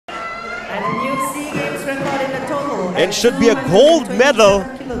And a new SEA Games record in the total. And should be a gold medal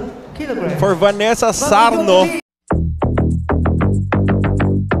for Vanessa Sarno.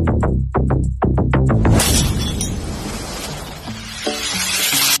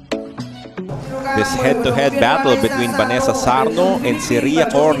 This head-to-head battle between Vanessa Sarno and si Ria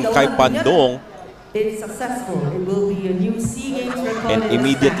Korn kay Pandong. And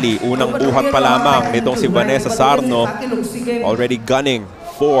immediately, unang buhat pa lamang nitong si Vanessa Sarno, already gunning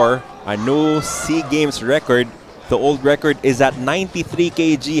for a new SEA Games record. The old record is at 93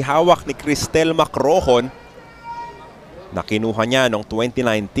 kg, hawak ni Cristel Macrojon na kinuha niya noong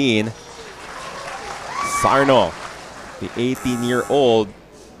 2019. Sarno, the 18-year-old,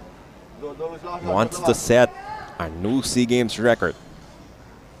 wants to set a new SEA Games record.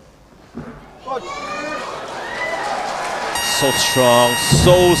 So strong,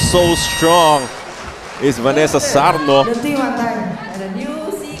 so strong is Vanessa Sarno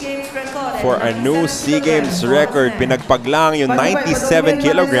for a new SEA Games record. Pinagpaglang yung 97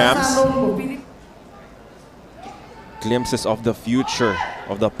 kilograms. Glimpses of the future,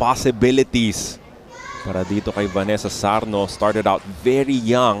 of the possibilities para dito kay Vanessa Sarno. Started out very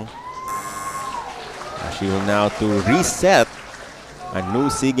young. She will now to reset a new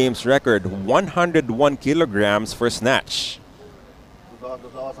SEA Games record, 101 kilograms for snatch.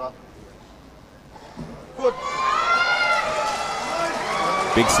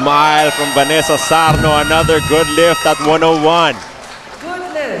 Big smile from Vanessa Sarno. Another good lift at 101.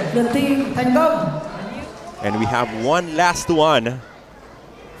 And we have one last one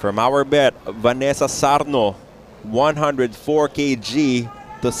from our bet. Vanessa Sarno, 104 kg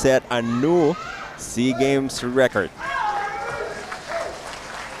to set a new SEA Games record.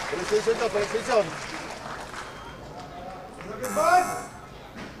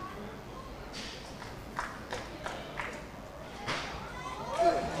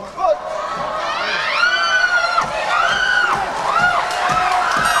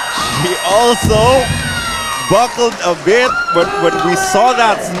 She also buckled a bit, but when we saw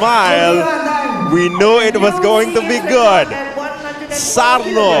that smile, we knew it was going to be good.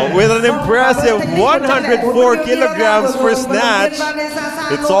 Sarno with an impressive 104 kilograms for snatch.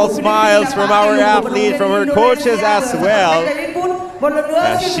 It's all smiles from our athlete, from her coaches as well,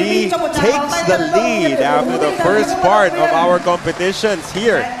 as she takes the lead after the first part of our competitions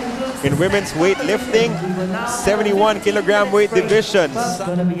here in women's weightlifting, 71 kilogram weight divisions.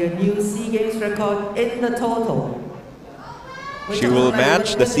 She will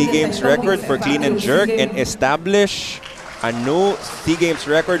match the SEA Games record for clean and jerk and establish a new SEA Games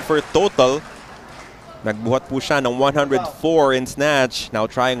record for total. Nagbuhat po siya ng 104 in snatch, now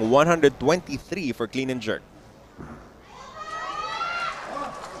trying 123 for clean and jerk.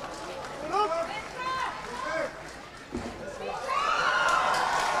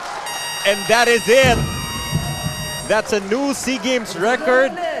 And that is it. That's a new SEA Games record.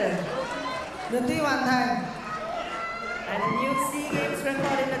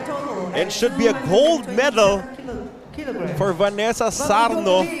 And should be a gold medal for Vanessa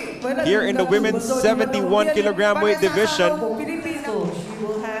Sarno here in the women's 71 kilogram weight division.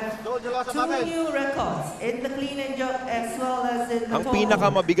 Ang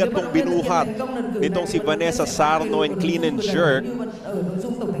pinakamabigat kong binuhat nitong si Vanessa Sarno in clean and jerk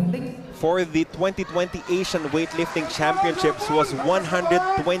for the 2020 Asian Weightlifting Championships was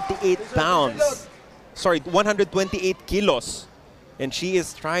 128 pounds. Sorry, 128 kilos. And she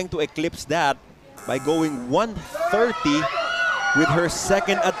is trying to eclipse that by going 130 with her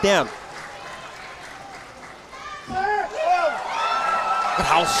second attempt.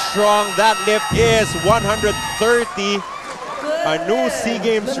 How strong that lift is, 130. A new SEA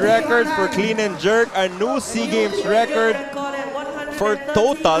Games record for clean and jerk, a new SEA Games record for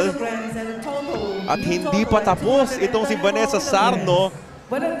total. At hindi pa tapos itong si Vanessa Sarno.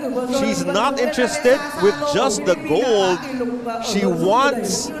 She's not interested with just the gold. She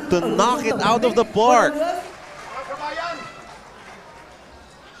wants to knock it out of the park.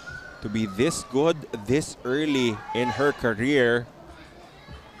 To be this good this early in her career,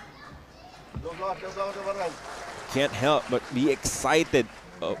 can't help but be excited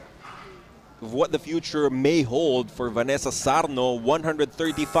of what the future may hold for Vanessa Sarno. 135,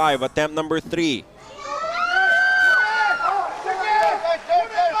 attempt number 3.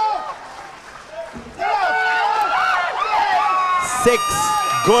 Six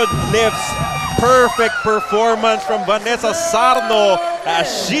good lifts, perfect performance from Vanessa Sarno as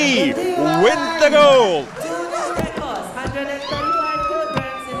she wins the gold. 135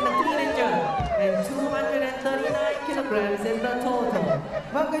 kilograms in the clean and jerk and 239 kilograms in the total.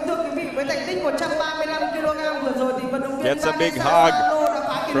 Gets a big hug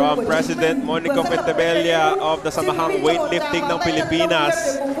from President Monico Pentebella of the Samahang Weightlifting ng Pilipinas.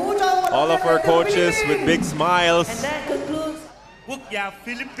 All of our coaches with big smiles. And that concludes. Quốc gia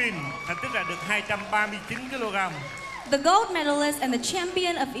Philippines thành tích đạt được 239 kg. The gold medalist and the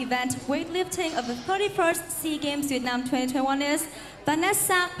champion of event weightlifting of the 31st SEA Games Vietnam 2021 is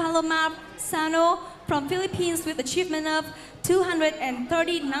Vanessa Sarno from Philippines with achievement of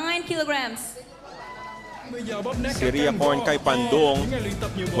 239 kilograms. Si Ria Corn kay Pandong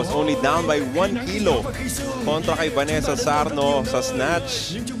was only down by 1 kilo kontra kay Vanessa Sarno sa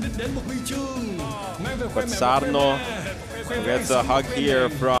snatch. But Sarno gets a hug here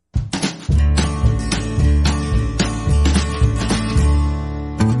from